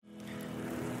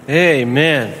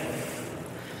Amen.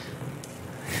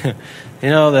 You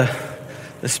know,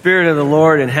 the Spirit of the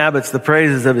Lord inhabits the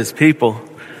praises of His people.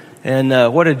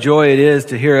 And what a joy it is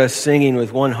to hear us singing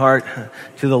with one heart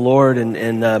to the Lord. You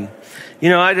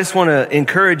know, I just want to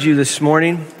encourage you this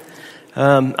morning.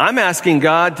 I'm asking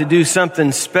God to do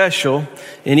something special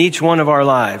in each one of our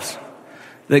lives.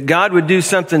 That God would do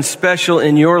something special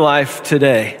in your life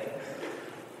today.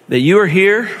 That you are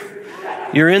here.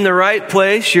 You're in the right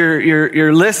place.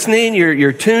 You're listening.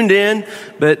 You're tuned in.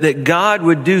 But that God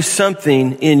would do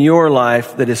something in your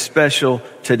life that is special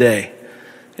today.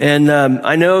 And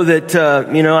I know that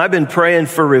I've been praying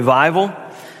for revival,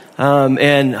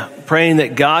 and praying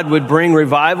that God would bring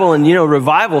revival. And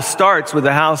revival starts with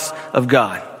the house of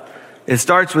God. It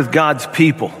starts with God's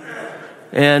people,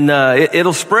 and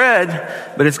it'll spread,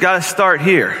 but it's got to start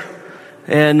here.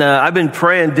 And I've been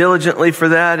praying diligently for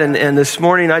that. And this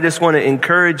morning, I just want to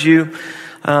encourage you.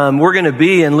 We're going to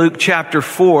be in Luke chapter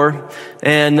 4.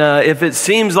 And if it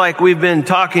seems like we've been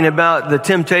talking about the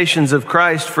temptations of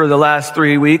Christ for the last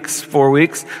 4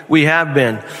 weeks, we have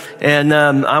been. And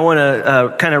I want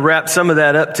to kind of wrap some of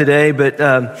that up today. But,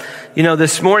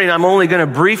 this morning, I'm only going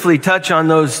to briefly touch on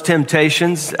those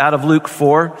temptations out of Luke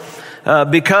 4.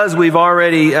 Because we've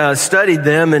already studied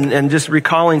them and just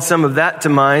recalling some of that to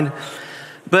mind.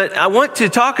 But I want to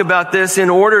talk about this in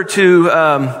order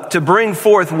to bring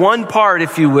forth one part,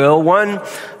 if you will,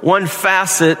 one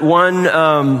facet, one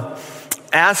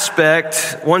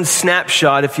aspect, one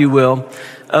snapshot, if you will,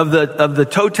 of the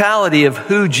totality of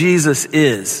who Jesus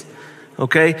is.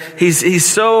 Okay, he's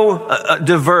so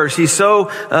diverse. He's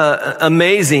so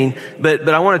amazing. But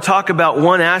I want to talk about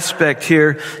one aspect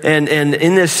here. And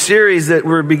in this series that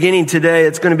we're beginning today,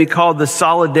 it's going to be called the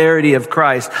solidarity of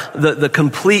Christ, the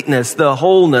completeness, the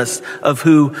wholeness of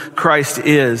who Christ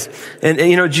is.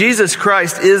 And Jesus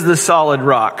Christ is the solid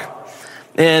rock,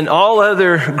 and all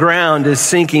other ground is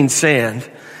sinking sand.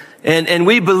 And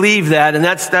we believe that, and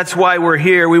that's why we're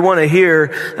here. We want to hear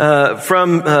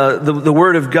from the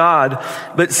Word of God.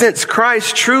 But since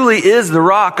Christ truly is the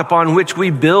rock upon which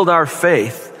we build our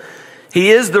faith,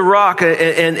 He is the rock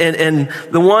and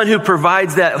the one who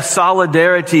provides that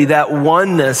solidarity, that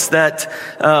oneness, that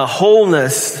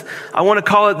wholeness. I want to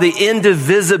call it the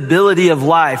indivisibility of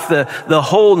life, the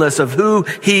wholeness of who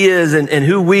He is and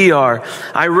who we are.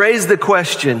 I raise the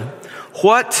question,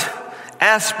 what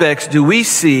aspects do we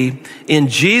see in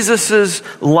Jesus's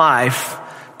life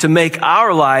to make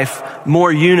our life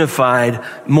more unified,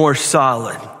 more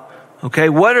solid? Okay,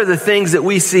 what are the things that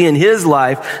we see in His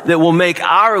life that will make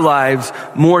our lives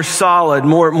more solid,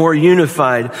 more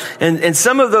unified? And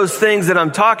some of those things that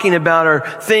I'm talking about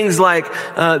are things like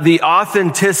the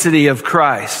authenticity of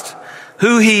Christ.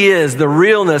 Who He is, the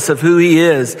realness of who He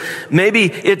is. Maybe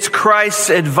it's Christ's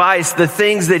advice, the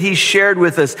things that He shared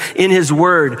with us in His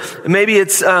Word. Maybe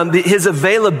it's His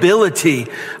availability.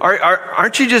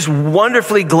 Aren't you just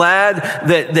wonderfully glad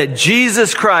that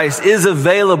Jesus Christ is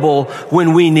available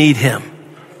when we need Him?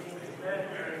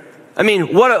 I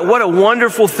mean, what a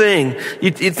wonderful thing.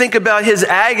 You think about His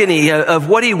agony of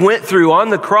what He went through on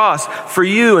the cross for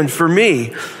you and for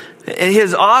me.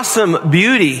 His awesome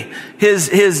beauty,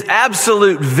 his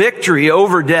absolute victory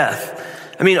over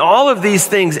death. I mean, all of these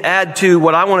things add to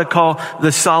what I want to call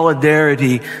the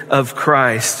solidarity of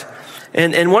Christ.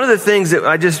 And one of the things that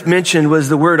I just mentioned was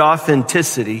the word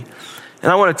authenticity.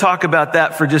 And I want to talk about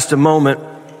that for just a moment.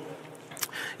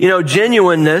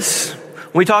 Genuineness.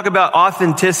 When we talk about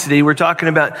authenticity, we're talking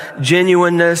about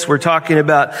genuineness. We're talking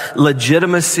about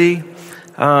legitimacy,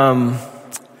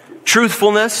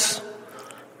 truthfulness,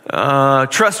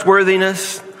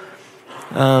 trustworthiness,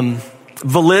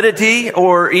 validity,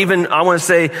 or even, I want to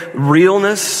say,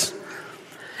 realness.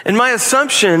 And my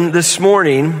assumption this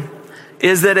morning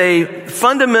is that a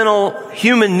fundamental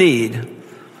human need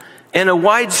and a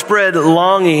widespread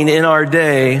longing in our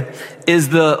day is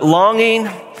the longing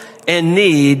and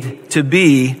need to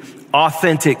be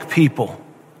authentic people.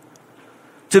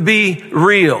 To be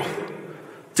real.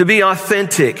 To be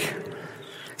authentic.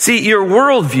 See, your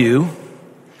worldview,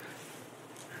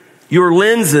 your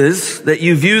lenses that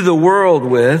you view the world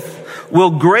with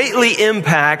will greatly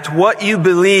impact what you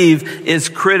believe is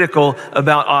critical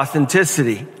about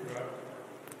authenticity.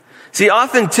 See,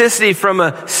 authenticity from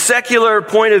a secular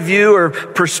point of view or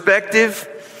perspective,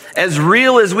 as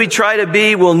real as we try to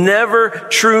be, will never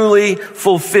truly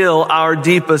fulfill our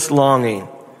deepest longing.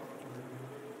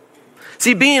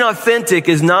 See, being authentic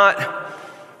is not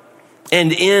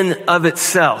an end of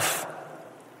itself,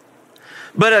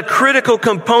 but a critical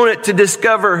component to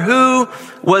discover who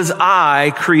was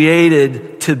I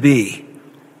created to be.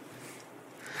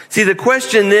 See, the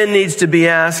question then needs to be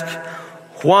asked,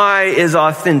 Why is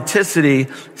authenticity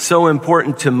so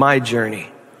important to my journey?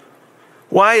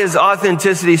 Why is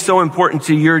authenticity so important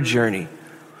to your journey?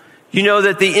 You know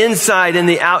that the inside and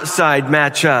the outside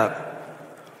match up.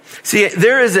 See,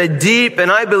 there is a deep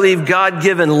and I believe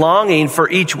God-given longing for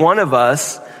each one of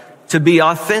us to be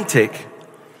authentic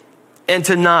and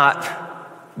to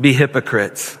not be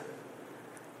hypocrites.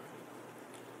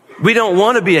 We don't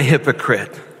want to be a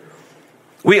hypocrite.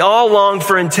 We all long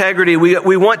for integrity.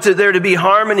 We want there to be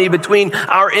harmony between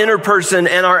our inner person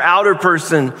and our outer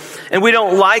person. And we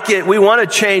don't like it. We want to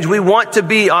change. We want to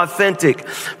be authentic.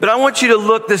 But I want you to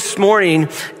look this morning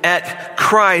at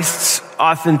Christ's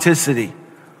authenticity.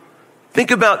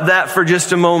 Think about that for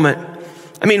just a moment.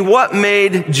 I mean, what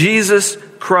made Jesus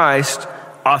Christ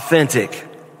authentic?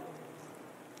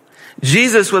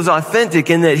 Jesus was authentic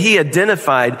in that he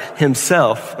identified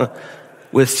himself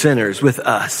with sinners, with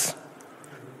us.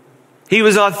 He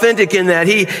was authentic in that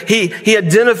he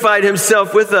identified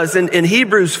himself with us. In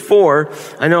Hebrews 4,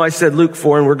 I know I said Luke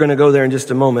 4 and we're going to go there in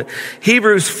just a moment.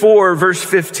 Hebrews 4 verse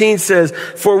 15 says,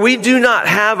 "For we do not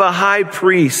have a high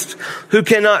priest who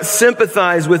cannot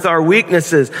sympathize with our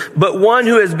weaknesses, but one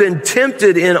who has been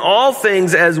tempted in all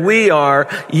things as we are,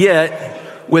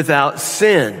 yet without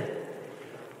sin."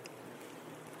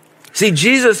 See,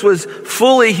 Jesus was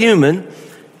fully human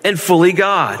and fully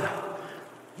God.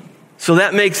 So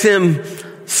that makes him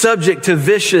subject to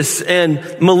vicious and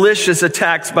malicious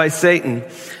attacks by Satan.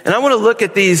 And I want to look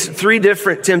at these three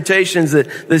different temptations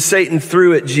that Satan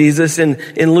threw at Jesus in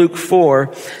Luke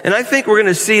 4. And I think we're going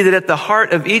to see that at the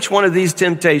heart of each one of these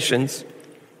temptations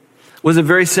was a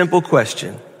very simple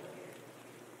question.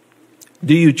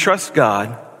 Do you trust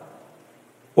God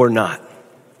or not?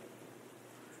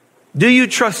 Do you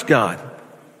trust God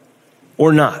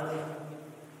or not?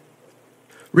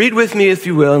 Read with me, if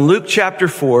you will, in Luke chapter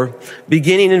 4,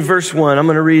 beginning in verse 1. I'm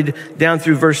going to read down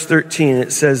through verse 13.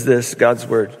 It says this, God's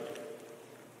word.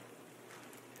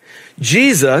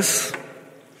 Jesus,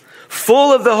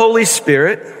 full of the Holy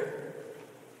Spirit,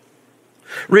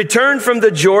 returned from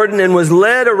the Jordan and was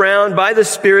led around by the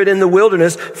Spirit in the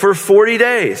wilderness for 40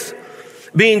 days,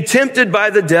 being tempted by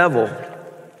the devil.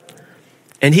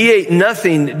 And he ate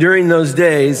nothing during those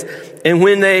days, and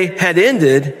when they had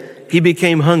ended, he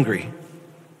became hungry.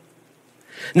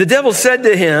 And the devil said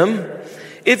to him,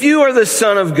 "If you are the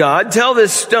Son of God, tell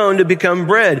this stone to become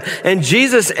bread." And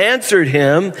Jesus answered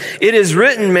him, "It is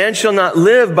written, man shall not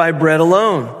live by bread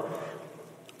alone."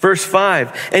 Verse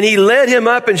 5, and he led him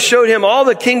up and showed him all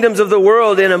the kingdoms of the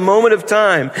world in a moment of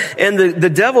time. And the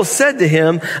devil said to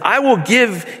him, "I will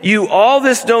give you all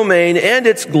this domain and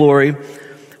its glory,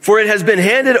 for it has been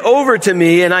handed over to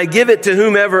me, and I give it to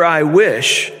whomever I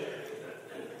wish.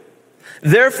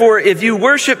 Therefore, if you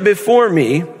worship before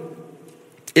me,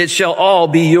 it shall all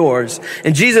be yours."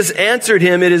 And Jesus answered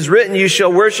him, "It is written, you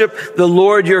shall worship the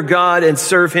Lord your God and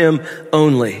serve him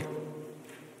only."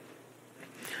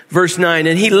 Verse 9,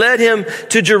 and he led him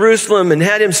to Jerusalem and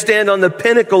had him stand on the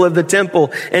pinnacle of the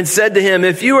temple and said to him,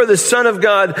 "If you are the Son of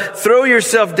God, throw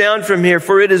yourself down from here,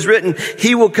 for it is written,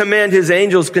 he will command his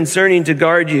angels concerning to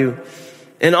guard you.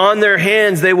 And on their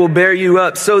hands they will bear you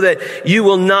up so that you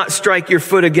will not strike your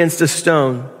foot against a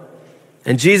stone."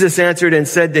 And Jesus answered and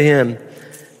said to him,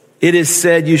 "It is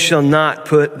said, you shall not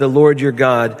put the Lord your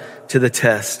God to the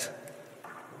test."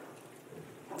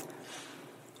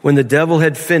 When the devil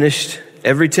had finished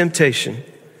every temptation,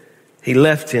 he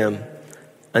left him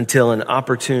until an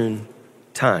opportune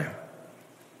time.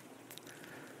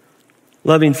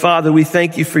 Loving Father, we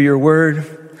thank you for your word.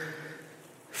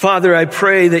 Father, I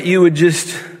pray that you would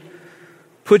just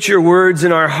put your words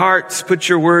in our hearts, put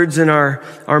your words in our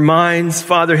minds.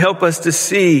 Father, help us to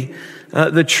see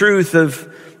the truth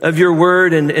of your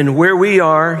word and where we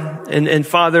are. And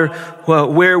Father,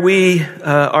 where we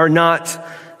are not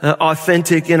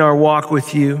authentic in our walk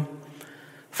with you.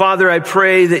 Father, I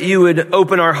pray that you would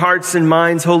open our hearts and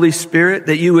minds, Holy Spirit,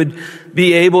 that you would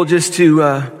be able just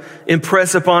to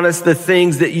impress upon us the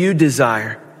things that you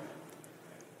desire.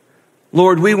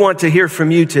 Lord, we want to hear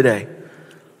from you today.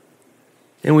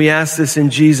 And we ask this in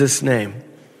Jesus' name.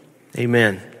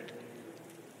 Amen.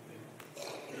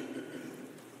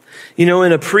 You know,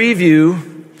 in a preview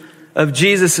of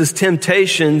Jesus'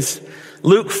 temptations,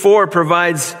 Luke 4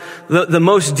 provides the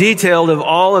most detailed of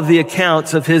all of the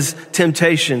accounts of his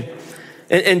temptation.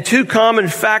 And two common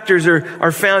factors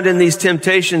are found in these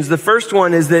temptations. The first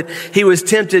one is that he was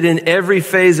tempted in every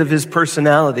phase of his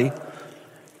personality.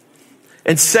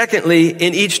 And secondly,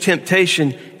 in each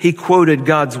temptation, he quoted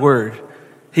God's word.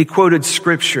 He quoted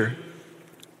scripture.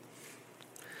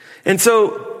 And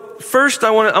so first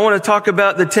I want to talk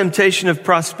about the temptation of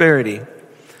prosperity.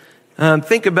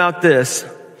 Think about this.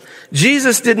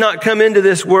 Jesus did not come into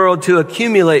this world to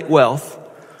accumulate wealth.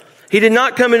 He did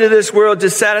not come into this world to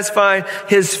satisfy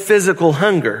his physical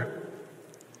hunger.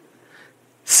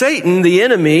 Satan, the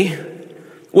enemy,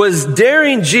 was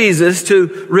daring Jesus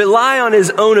to rely on his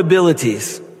own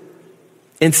abilities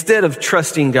instead of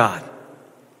trusting God.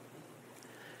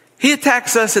 He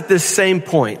attacks us at this same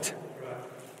point.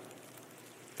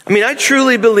 I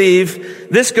truly believe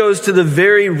this goes to the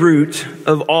very root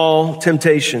of all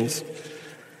temptations.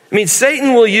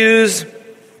 Satan will use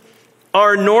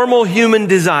our normal human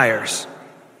desires.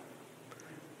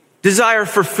 Desire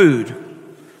for food.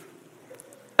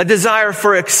 A desire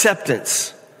for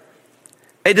acceptance.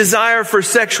 A desire for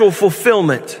sexual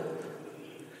fulfillment.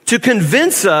 To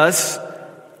convince us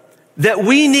that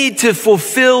we need to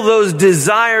fulfill those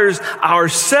desires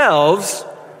ourselves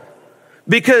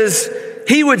because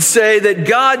he would say that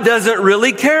God doesn't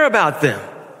really care about them.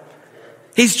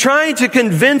 He's trying to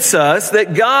convince us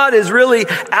that God is really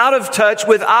out of touch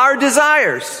with our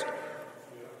desires.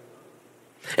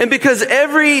 And because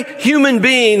every human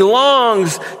being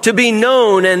longs to be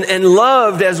known and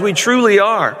loved as we truly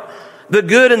are, the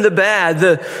good and the bad,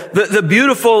 the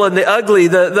beautiful and the ugly,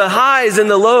 the highs and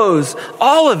the lows,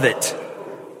 all of it,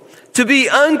 to be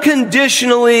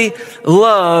unconditionally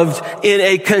loved in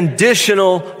a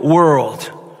conditional world.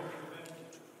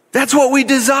 That's what we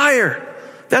desire.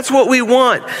 That's what we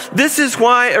want. This is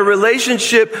why a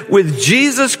relationship with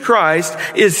Jesus Christ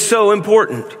is so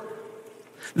important.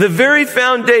 The very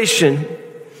foundation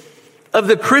of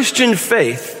the Christian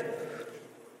faith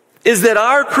is that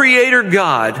our Creator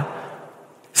God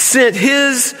sent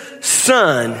His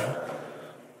Son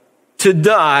to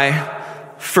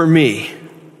die for me.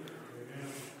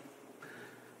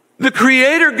 The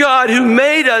Creator God who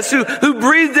made us, who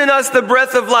breathed in us the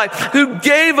breath of life, who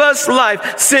gave us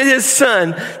life, sent His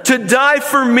Son to die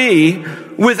for me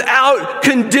without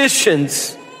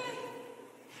conditions.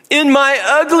 In my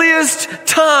ugliest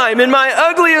time, in my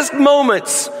ugliest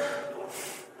moments,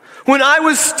 when I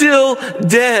was still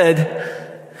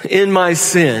dead in my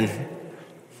sin.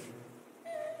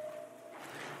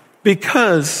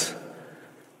 Because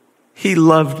He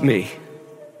loved me.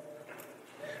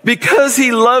 Because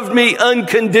He loved me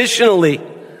unconditionally,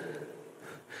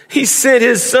 He sent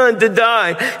His Son to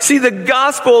die. See, the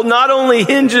gospel not only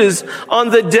hinges on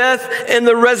the death and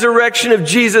the resurrection of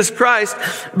Jesus Christ,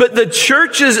 but the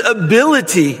church's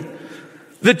ability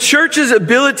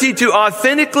to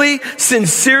authentically,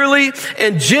 sincerely,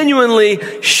 and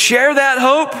genuinely share that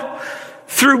hope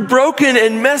through broken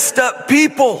and messed up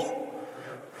people.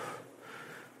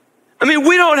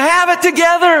 We don't have it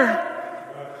together.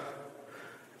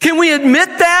 Can we admit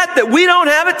that we don't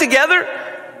have it together?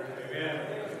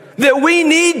 That we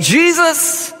need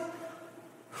Jesus?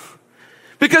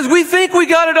 Because we think we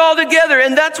got it all together,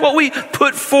 and that's what we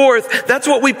put forth. That's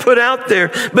what we put out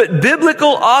there. But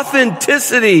biblical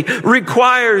authenticity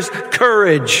requires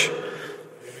courage.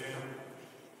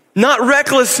 Not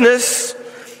recklessness.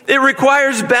 It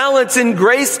requires balance in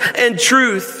grace and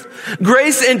truth.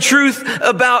 Grace and truth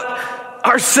about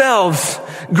ourselves.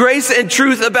 Grace and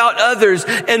truth about others.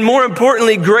 And more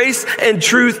importantly, grace and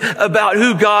truth about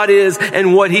who God is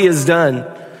and what He has done.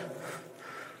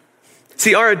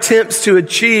 See, our attempts to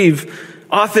achieve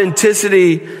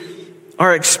authenticity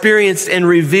are experienced and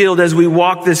revealed as we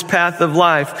walk this path of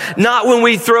life. Not when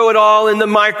we throw it all in the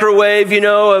microwave,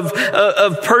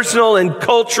 of personal and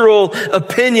cultural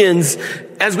opinions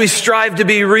as we strive to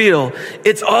be real.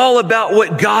 It's all about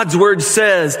what God's Word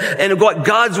says, and what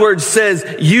God's Word says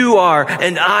you are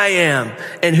and I am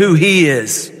and who He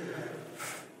is.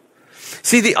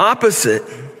 See, the opposite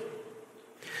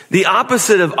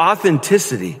of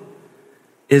authenticity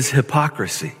is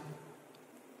hypocrisy.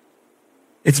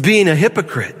 It's being a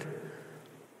hypocrite.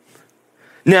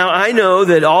 Now, I know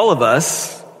that all of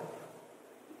us,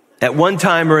 at one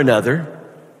time or another,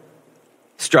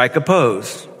 strike a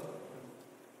pose.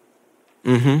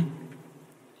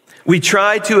 We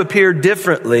try to appear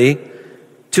differently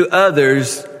to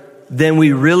others than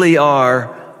we really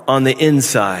are on the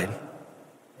inside.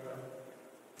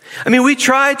 We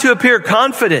try to appear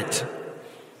confident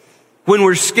when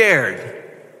we're scared.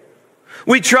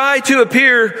 We try to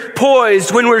appear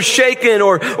poised when we're shaken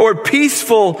or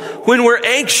peaceful when we're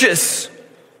anxious.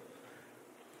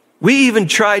 We even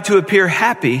try to appear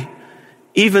happy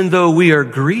even though we are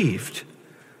grieved.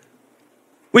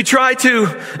 We try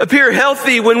to appear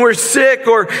healthy when we're sick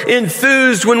or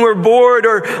enthused when we're bored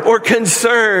or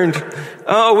concerned.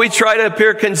 Oh, we try to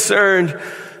appear concerned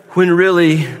when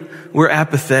really we're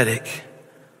apathetic.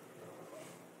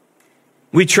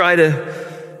 We try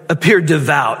to appear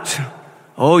devout.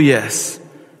 Oh, yes.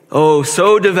 Oh,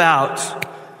 so devout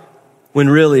when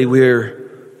really we're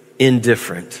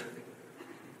indifferent.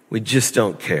 We just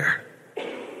don't care.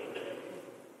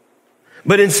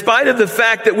 But in spite of the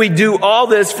fact that we do all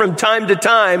this from time to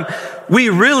time, we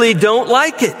really don't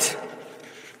like it.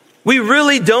 We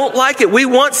really don't like it. We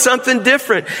want something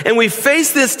different. And we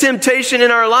face this temptation in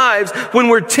our lives when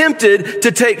we're tempted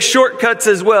to take shortcuts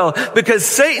as well. Because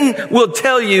Satan will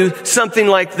tell you something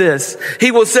like this.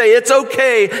 He will say, it's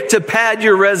okay to pad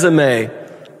your resume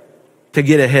to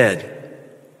get ahead.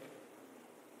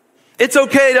 It's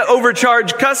okay to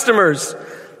overcharge customers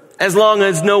as long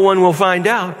as no one will find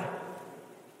out.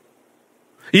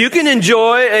 You can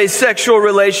enjoy a sexual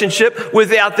relationship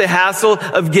without the hassle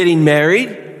of getting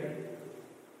married.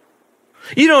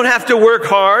 You don't have to work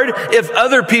hard if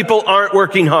other people aren't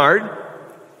working hard.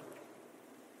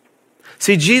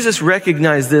 See, Jesus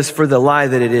recognized this for the lie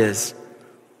that it is.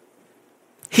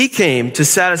 He came to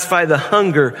satisfy the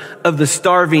hunger of the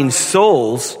starving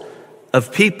souls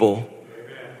of people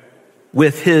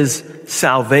with his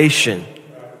salvation.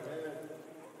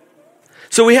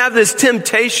 So we have this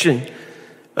temptation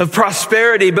of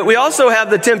prosperity, but we also have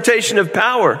the temptation of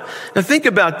power. Now think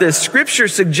about this. Scripture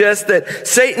suggests that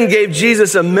Satan gave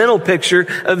Jesus a mental picture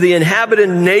of the inhabited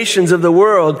nations of the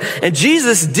world. And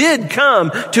Jesus did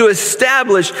come to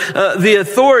establish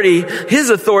his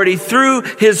authority through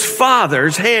his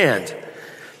Father's hand.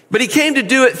 But he came to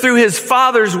do it through his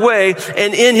Father's way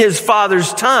and in his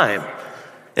Father's time.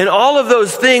 And all of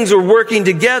those things are working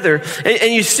together.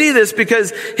 And you see this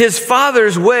because his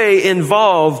Father's way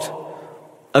involved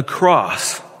a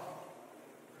cross.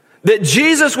 That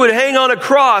Jesus would hang on a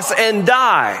cross and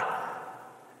die.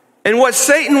 And what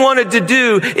Satan wanted to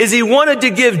do is he wanted to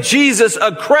give Jesus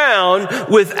a crown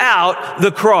without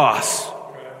the cross.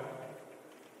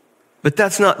 But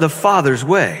that's not the Father's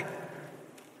way.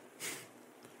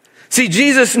 See,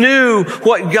 Jesus knew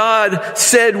what God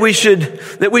said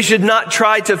that we should not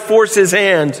try to force his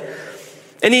hand.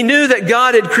 And he knew that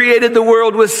God had created the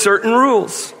world with certain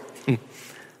rules.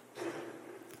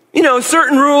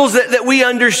 Certain rules that we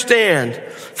understand.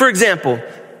 For example,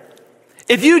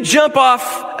 if you jump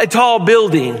off a tall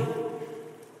building,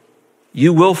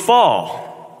 you will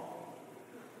fall.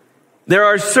 There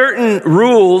are certain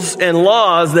rules and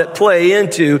laws that play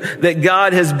into that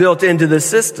God has built into the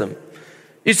system.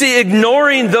 You see,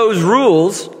 ignoring those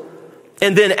rules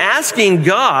and then asking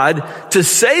God to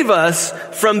save us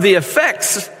from the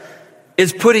effects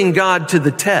is putting God to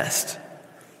the test.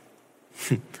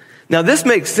 Now, this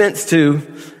makes sense to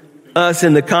us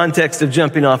in the context of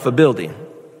jumping off a building.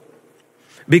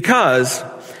 Because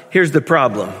here's the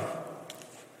problem.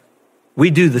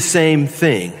 We do the same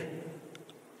thing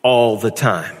all the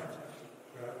time.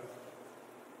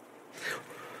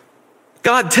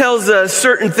 God tells us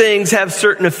certain things have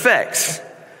certain effects.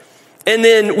 And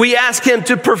then we ask him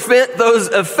to prevent those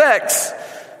effects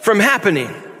from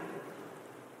happening.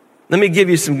 Let me give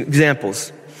you some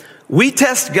examples. We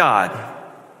test God.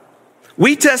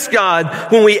 We test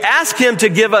God when we ask him to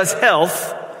give us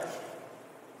health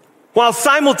while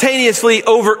simultaneously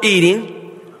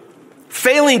overeating,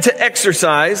 failing to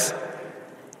exercise,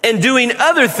 and doing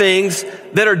other things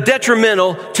that are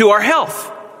detrimental to our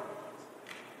health.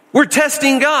 We're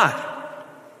testing God.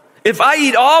 If I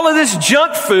eat all of this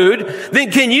junk food, then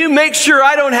can you make sure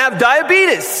I don't have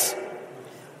diabetes?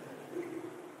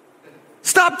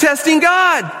 Stop testing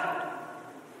God.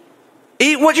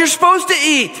 Eat what you're supposed to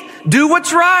eat. Do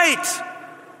what's right.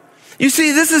 You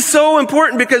see, this is so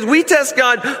important because we test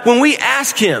God when we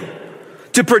ask him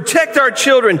to protect our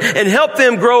children and help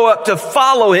them grow up to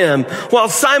follow him while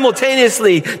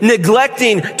simultaneously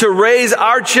neglecting to raise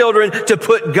our children to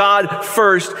put God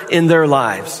first in their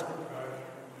lives.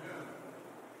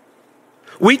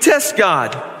 We test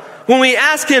God when we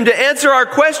ask him to answer our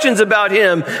questions about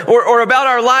him or about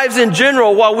our lives in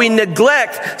general while we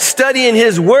neglect studying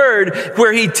his word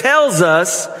where he tells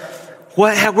us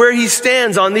where he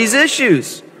stands on these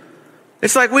issues.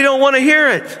 It's like we don't want to hear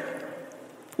it.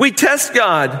 We test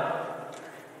God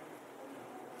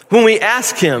when we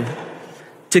ask him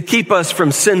to keep us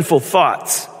from sinful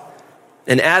thoughts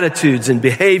and attitudes and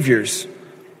behaviors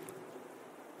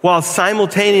while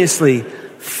simultaneously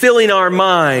filling our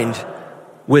mind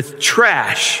with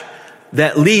trash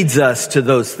that leads us to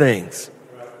those things.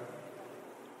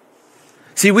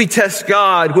 See, we test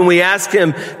God when we ask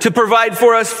him to provide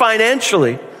for us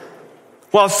financially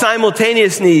while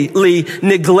simultaneously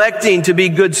neglecting to be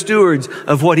good stewards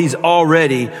of what he's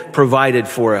already provided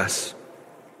for us.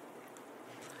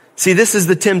 See, this is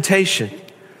the temptation,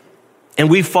 and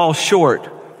we fall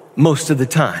short most of the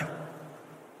time.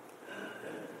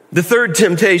 The third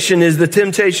temptation is the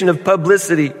temptation of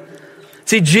publicity.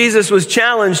 See, Jesus was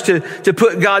challenged to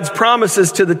put God's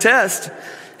promises to the test.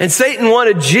 And Satan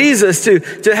wanted Jesus to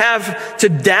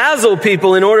dazzle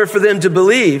people in order for them to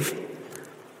believe.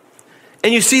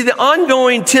 And you see, the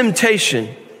ongoing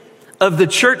temptation of the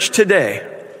church today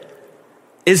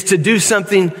is to do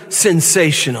something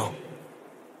sensational.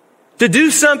 To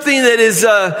do something that is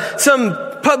some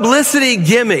publicity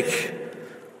gimmick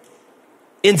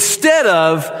instead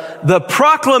of the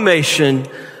proclamation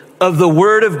of the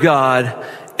Word of God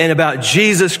and about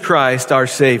Jesus Christ, our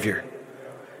Savior.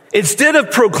 Instead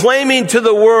of proclaiming to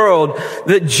the world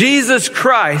that Jesus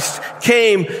Christ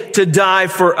came to die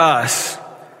for us,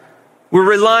 we're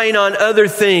relying on other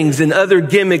things and other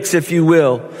gimmicks, if you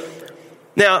will.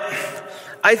 Now,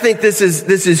 I think this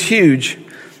is huge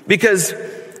because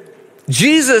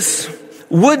Jesus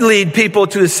would lead people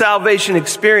to a salvation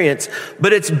experience,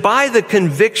 but it's by the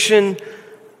conviction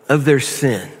of their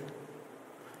sin.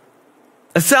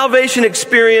 A salvation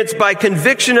experience by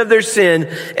conviction of their sin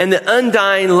and the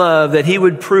undying love that he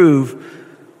would prove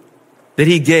that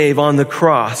he gave on the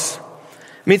cross. I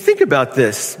mean, think about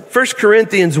this. 1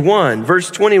 Corinthians 1,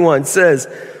 verse 21 says,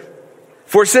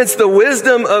 For since in the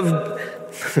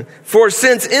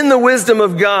wisdom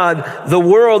of God, the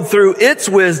world through its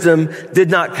wisdom did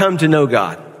not come to know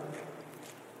God.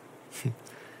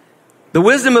 The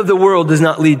wisdom of the world does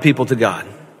not lead people to God.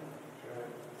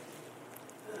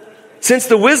 Since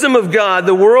the wisdom of God,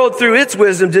 the world through its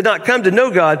wisdom did not come to know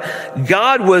God,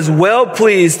 God was well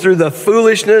pleased through the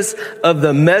foolishness of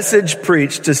the message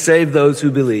preached to save those who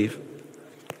believe.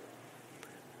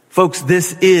 Folks,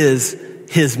 this is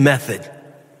his method.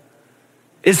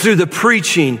 It's through the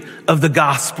preaching of the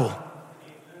gospel.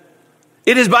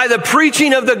 It is by the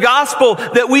preaching of the gospel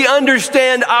that we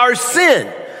understand our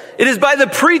sin. It is by the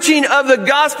preaching of the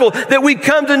gospel that we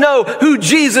come to know who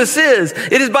Jesus is.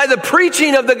 It is by the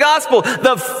preaching of the gospel,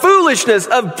 the foolishness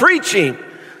of preaching,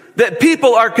 that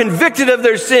people are convicted of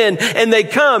their sin and they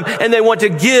come and they want to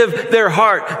give their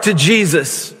heart to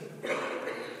Jesus.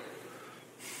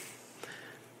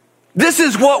 This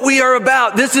is what we are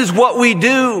about. This is what we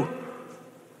do.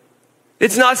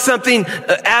 It's not something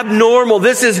abnormal.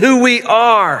 This is who we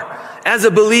are as a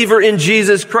believer in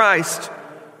Jesus Christ.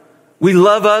 We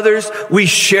love others. We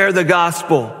share the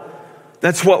gospel.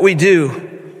 That's what we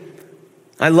do.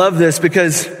 I love this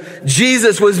because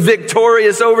Jesus was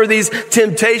victorious over these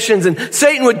temptations, and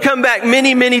Satan would come back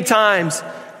many, many times,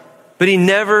 but he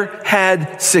never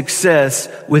had success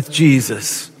with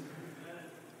Jesus.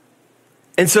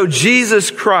 And so Jesus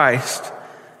Christ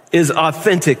is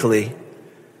authentically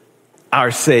our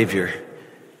Savior.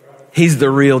 He's the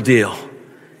real deal.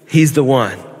 He's the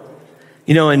one.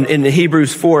 You know, in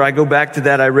Hebrews 4, I go back to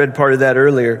that. I read part of that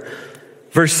earlier.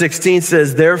 Verse 16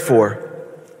 says, Therefore,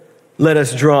 let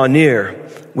us draw near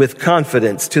with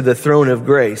confidence to the throne of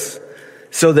grace,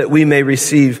 so that we may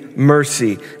receive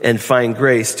mercy and find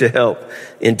grace to help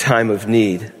in time of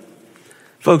need.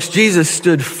 Folks, Jesus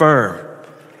stood firm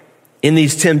in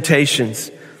these temptations.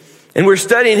 And we're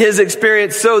studying his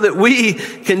experience so that we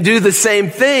can do the same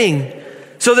thing.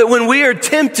 So that when we are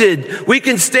tempted, we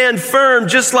can stand firm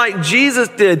just like Jesus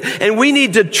did. And we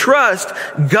need to trust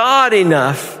God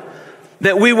enough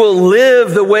that we will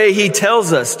live the way he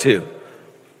tells us to.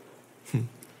 I'm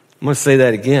going to say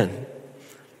that again.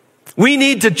 We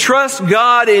need to trust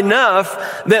God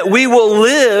enough that we will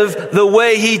live the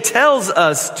way he tells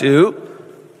us to,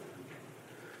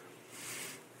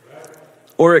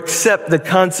 or accept the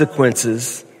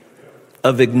consequences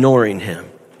of ignoring him.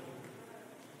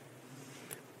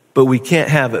 But we can't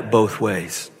have it both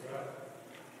ways.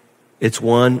 It's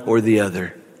one or the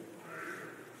other.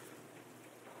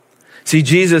 See,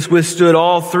 Jesus withstood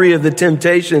all three of the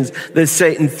temptations that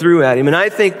Satan threw at him. And I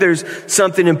think there's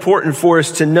something important for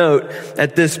us to note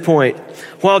at this point.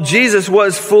 While Jesus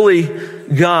was fully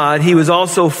God, he was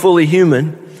also fully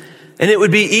human. And it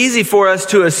would be easy for us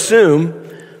to assume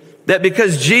that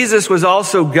because Jesus was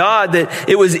also God, that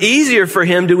it was easier for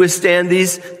him to withstand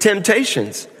these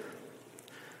temptations.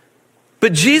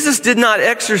 But Jesus did not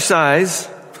exercise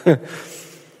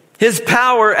his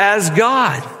power as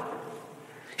God.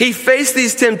 He faced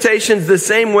these temptations the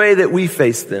same way that we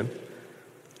face them,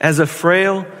 as a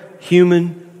frail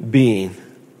human being.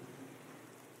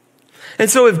 And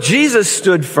so if Jesus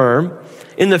stood firm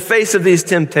in the face of these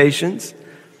temptations,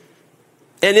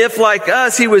 and if, like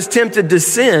us, he was tempted to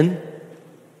sin,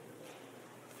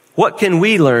 what can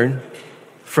we learn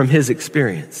from his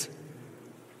experience?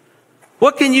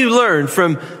 What can you learn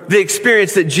from the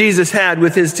experience that Jesus had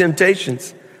with his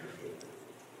temptations?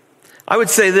 I would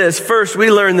say this. First,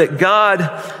 we learn that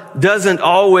God doesn't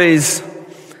always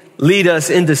lead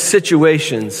us into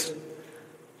situations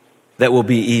that will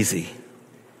be easy.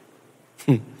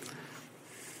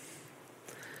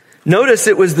 Notice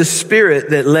it was the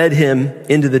Spirit that led him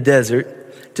into the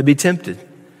desert to be tempted.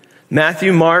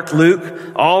 Matthew, Mark,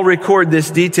 Luke all record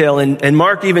this detail, and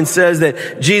Mark even says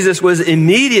that Jesus was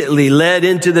immediately led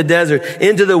into the desert,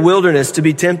 into the wilderness to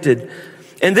be tempted.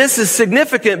 And this is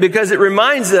significant because it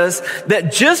reminds us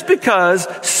that just because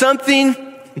something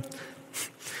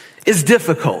is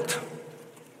difficult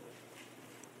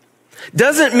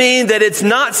doesn't mean that it's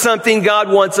not something God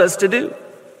wants us to do.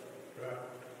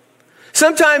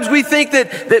 Sometimes we think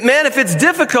that man, if it's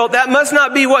difficult, that must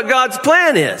not be what God's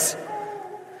plan is.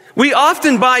 We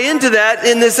often buy into that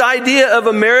in this idea of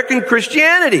American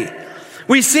Christianity.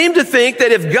 We seem to think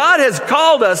that if God has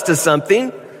called us to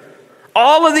something,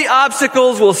 all of the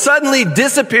obstacles will suddenly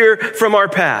disappear from our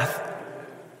path.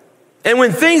 And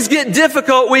when things get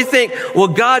difficult, we think, well,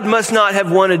 God must not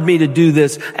have wanted me to do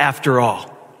this after all.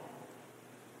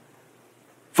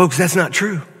 Folks, that's not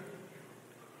true.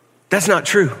 That's not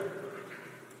true.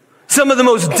 Some of the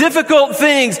most difficult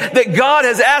things that God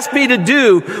has asked me to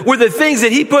do were the things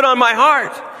that He put on my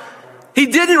heart. He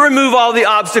didn't remove all the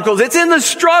obstacles. It's in the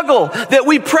struggle that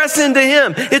we press into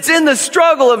Him. It's in the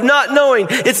struggle of not knowing.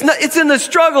 It's in the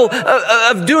struggle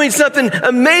of doing something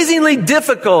amazingly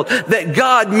difficult that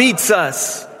God meets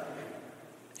us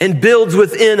and builds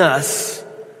within us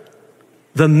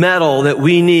the metal that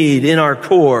we need in our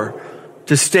core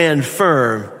to stand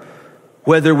firm,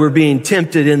 whether we're being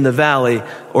tempted in the valley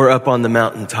or up on the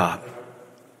mountaintop.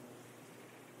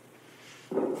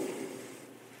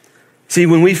 See,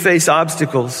 when we face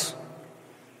obstacles,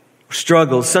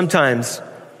 struggles, sometimes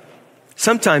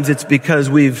it's because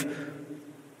we've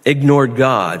ignored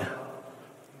God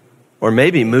or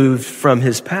maybe moved from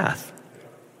His path.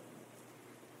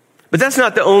 But that's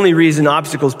not the only reason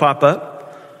obstacles pop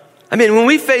up. I mean, when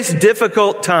we face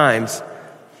difficult times,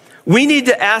 we need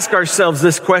to ask ourselves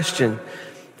this question: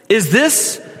 is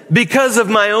this because of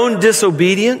my own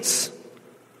disobedience?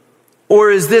 Or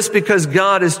is this because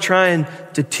God is trying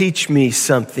to teach me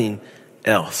something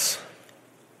else?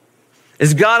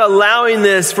 Is God allowing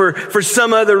this for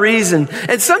some other reason?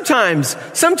 And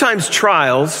sometimes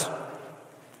trials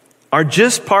are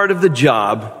just part of the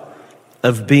job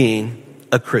of being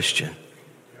a Christian.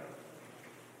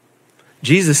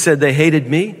 Jesus said, they hated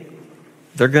me,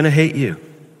 they're going to hate you.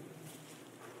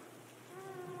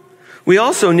 We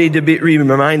also need to be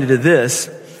reminded of this,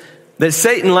 that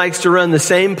Satan likes to run the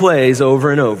same plays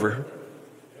over and over.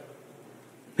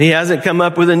 He hasn't come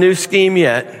up with a new scheme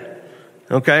yet.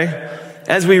 Okay?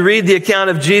 As we read the account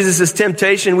of Jesus'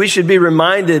 temptation, we should be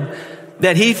reminded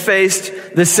that He faced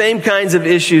the same kinds of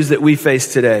issues that we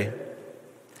face today.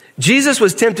 Jesus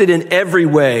was tempted in every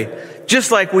way, just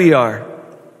like we are.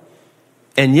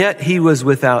 And yet He was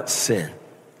without sin.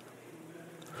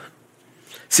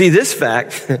 See, this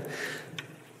fact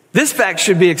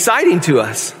should be exciting to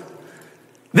us.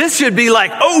 This should be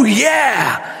like, oh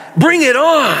yeah, bring it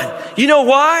on. You know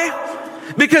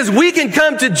why? Because we can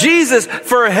come to Jesus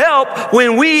for help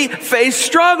when we face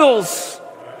struggles.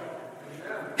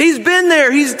 He's been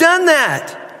there. He's done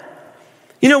that.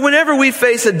 You know, whenever we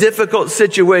face a difficult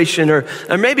situation or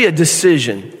maybe a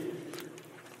decision,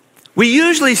 we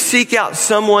usually seek out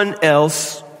someone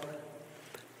else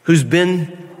who's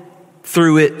been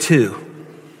through it too.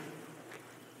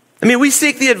 I mean, we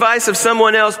seek the advice of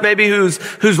someone else, maybe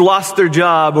who's lost their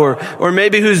job or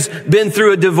maybe who's been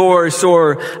through a divorce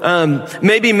or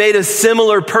maybe made a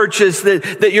similar purchase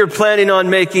that you're planning on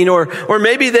making or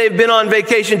maybe they've been on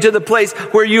vacation to the place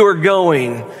where you are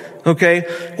going. Okay?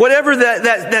 Whatever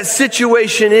that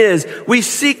situation is, we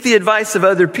seek the advice of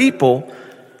other people.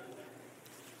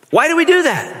 Why do we do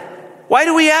that? Why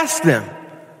do we ask them?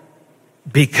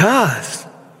 Because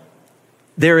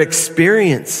their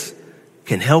experience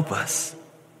can help us.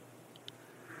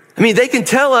 I mean, they can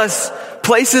tell us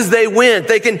places they went.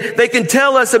 They can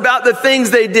tell us about the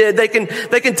things they did. They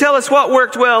can tell us what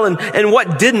worked well and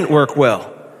what didn't work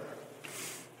well.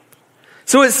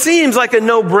 So it seems like a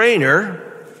no-brainer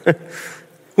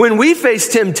when we face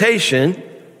temptation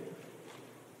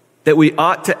that we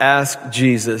ought to ask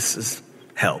Jesus'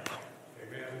 help.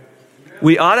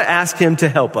 We ought to ask Him to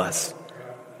help us.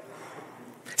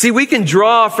 See, we can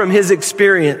draw from His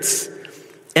experience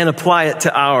and apply it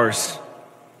to ours.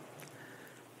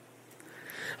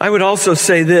 I would also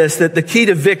say this, that the key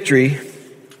to victory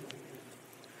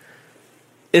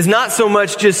is not so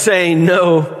much just saying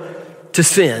no to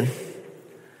sin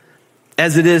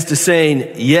as it is to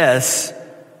saying yes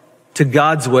to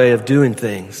God's way of doing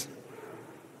things.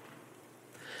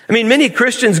 I mean, many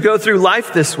Christians go through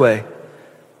life this way.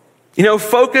 You know,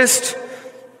 focused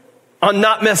on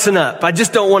not messing up. I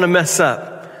just don't want to mess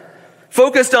up.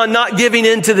 Focused on not giving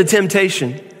in to the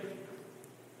temptation.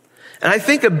 And I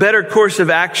think a better course of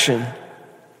action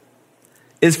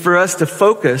is for us to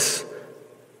focus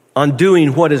on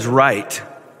doing what is right.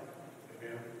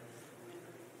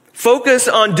 Focus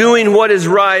on doing what is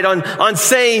right, on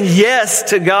saying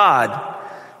yes to God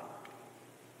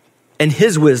and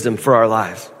His wisdom for our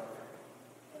lives.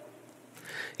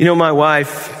 You know, my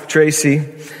wife, Tracy,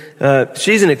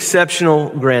 she's an exceptional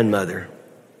grandmother.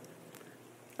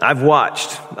 I've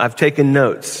watched. I've taken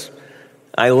notes.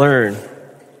 I learn.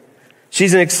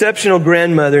 She's an exceptional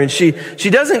grandmother, and she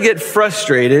doesn't get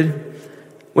frustrated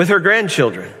with her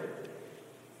grandchildren.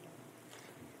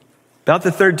 About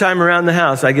the third time around the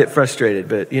house, I get frustrated,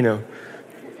 but you know.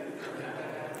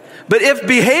 But if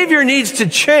behavior needs to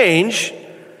change,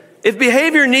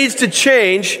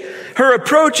 her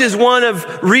approach is one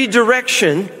of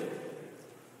redirection,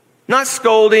 not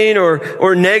scolding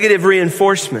or negative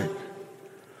reinforcement.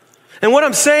 And what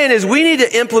I'm saying is we need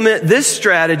to implement this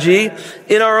strategy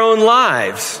in our own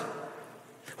lives.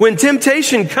 When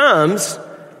temptation comes,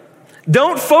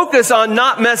 don't focus on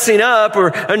not messing up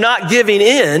or not giving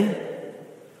in.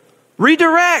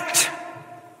 Redirect.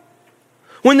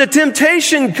 When the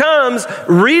temptation comes,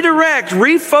 redirect,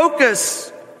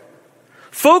 refocus.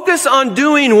 Focus on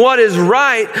doing what is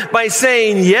right by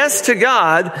saying yes to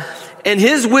God and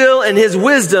His will and His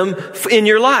wisdom in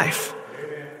your life.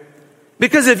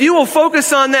 Because if you will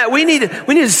focus on that, we need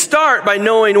to start by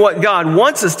knowing what God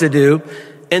wants us to do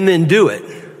and then do it.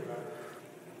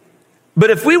 But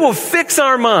if we will fix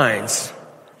our minds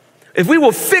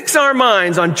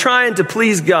on trying to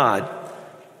please God,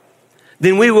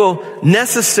 then we will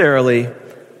necessarily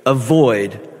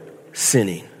avoid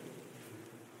sinning.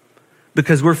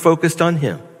 Because we're focused on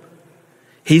Him.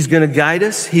 He's going to guide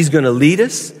us. He's going to lead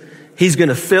us. He's going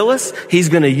to fill us. He's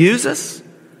going to use us.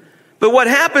 But what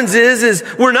happens is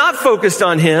we're not focused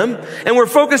on Him, and we're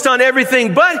focused on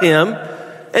everything but Him.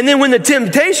 And then when the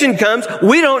temptation comes,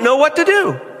 we don't know what to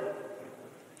do.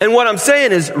 And what I'm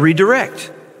saying is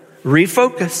redirect,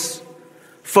 refocus,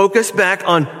 focus back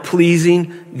on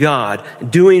pleasing God,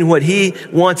 doing what He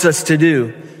wants us to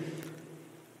do.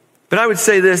 But I would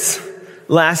say this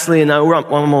lastly, and I'm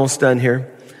almost done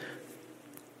here.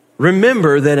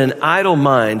 Remember that an idle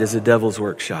mind is a devil's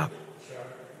workshop.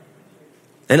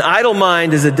 An idle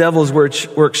mind is a devil's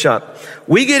workshop.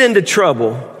 We get into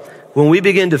trouble when we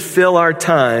begin to fill our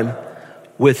time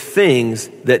with things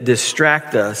that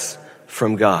distract us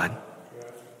from God.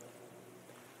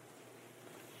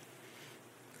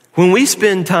 When we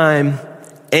spend time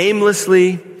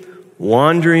aimlessly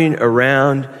wandering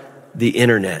around the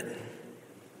internet,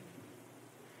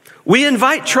 we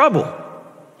invite trouble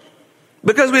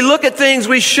because we look at things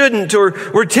we shouldn't, or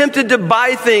we're tempted to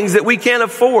buy things that we can't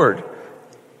afford.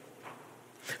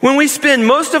 When we spend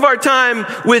most of our time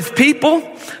with people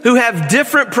who have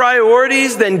different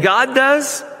priorities than God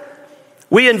does,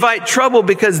 we invite trouble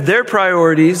because their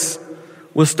priorities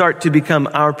will start to become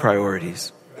our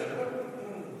priorities.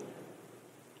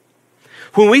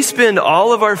 When we spend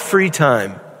all of our free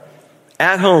time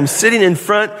at home sitting in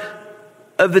front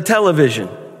of the television,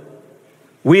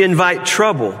 we invite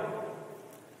trouble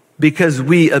because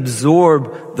we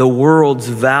absorb the world's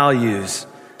values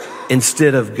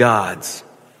instead of God's.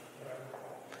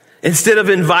 Instead of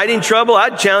inviting trouble,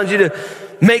 I'd challenge you to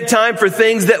make time for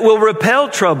things that will repel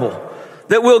trouble,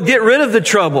 that will get rid of the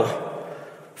trouble.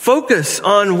 Focus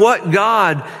on what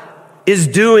God is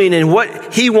doing and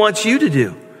what He wants you to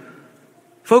do.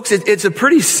 Folks, it's a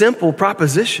pretty simple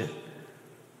proposition.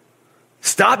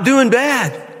 Stop doing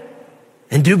bad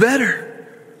and do better.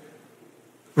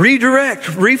 Redirect,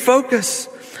 refocus.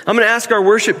 I'm going to ask our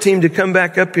worship team to come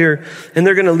back up here, and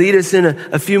they're going to lead us in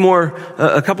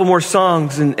a couple more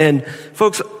songs. And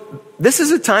folks, this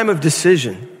is a time of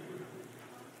decision.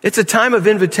 It's a time of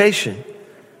invitation.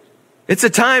 It's a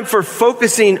time for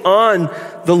focusing on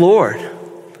the Lord.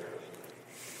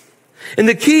 And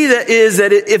the key is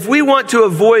that if we want to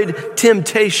avoid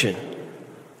temptation,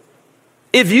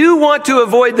 if you want to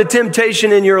avoid the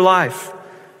temptation in your life,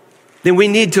 then we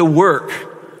need to work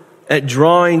at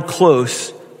drawing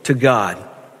close to God.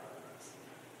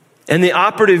 And the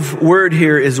operative word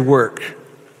here is work.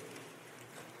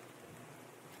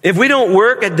 If we don't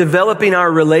work at developing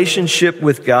our relationship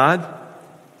with God,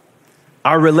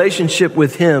 our relationship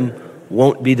with Him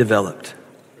won't be developed.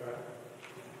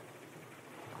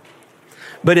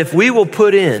 But if we will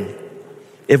put in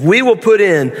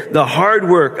the hard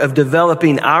work of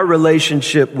developing our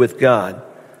relationship with God,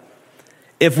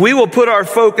 If we will put our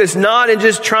focus not in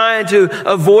just trying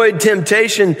to avoid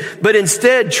temptation, but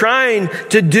instead trying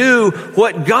to do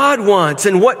what God wants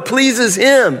and what pleases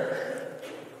Him,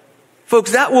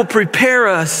 folks, that will prepare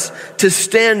us to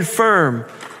stand firm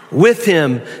with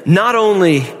Him, not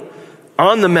only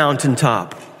on the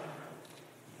mountaintop,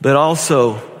 but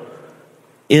also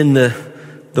in the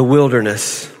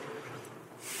wilderness.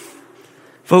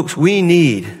 Folks, we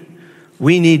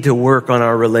need to work on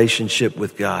our relationship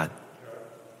with God.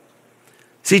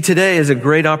 See, today is a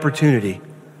great opportunity.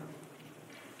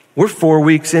 We're 4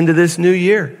 weeks into this new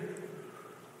year.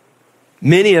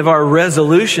 Many of our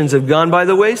resolutions have gone by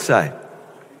the wayside.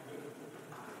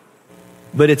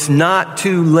 But it's not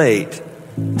too late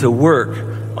to work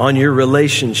on your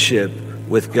relationship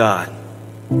with God.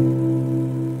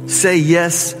 Say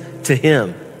yes to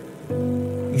Him.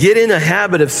 Get in a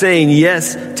habit of saying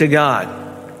yes to God.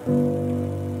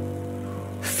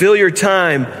 Fill your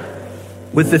time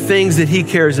with the things that He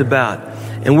cares about.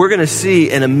 And we're going to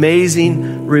see an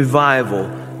amazing revival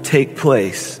take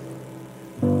place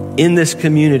in this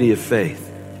community of faith,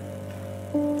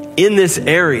 in this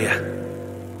area.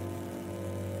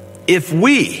 If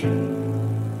we,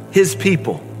 His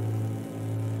people,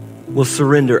 will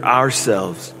surrender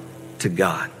ourselves to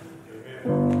God.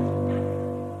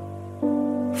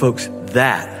 Folks,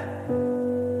 that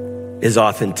is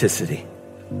authenticity.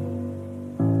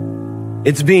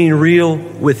 It's being real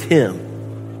with Him.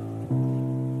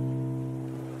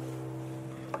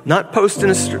 Not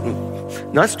posting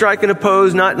not striking a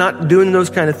pose, not doing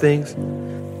those kind of things.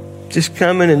 Just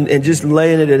coming and just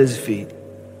laying it at His feet.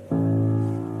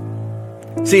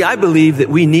 See, I believe that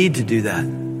we need to do that.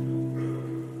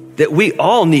 That we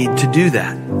all need to do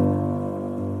that.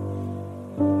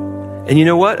 And you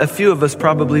know what? A few of us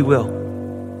probably will.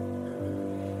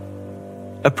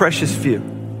 A precious few.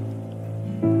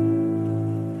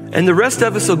 And the rest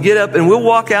of us will get up and we'll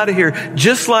walk out of here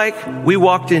just like we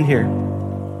walked in here.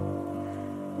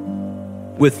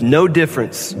 With no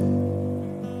difference.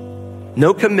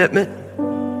 No commitment.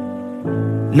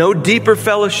 No deeper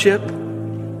fellowship.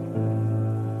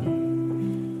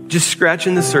 Just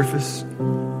scratching the surface.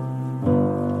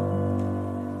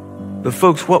 But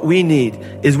folks, what we need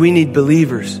is we need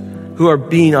believers who are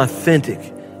being authentic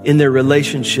in their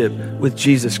relationship with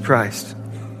Jesus Christ.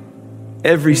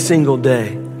 Every single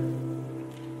day.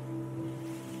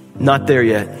 Not there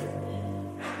yet.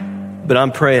 But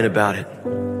I'm praying about it.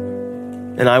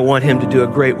 And I want Him to do a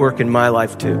great work in my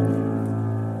life too.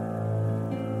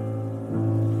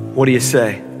 What do you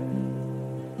say?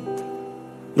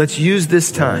 Let's use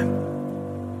this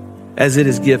time as it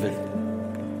is given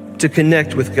to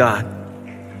connect with God.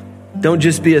 Don't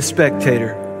just be a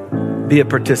spectator. Be a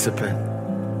participant.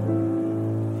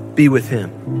 Be with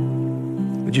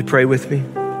Him. Would you pray with me?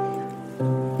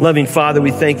 Loving Father,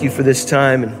 we thank You for this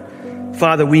time. And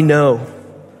Father, we know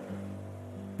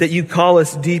that You call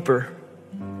us deeper.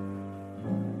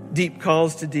 Deep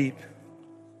calls to deep.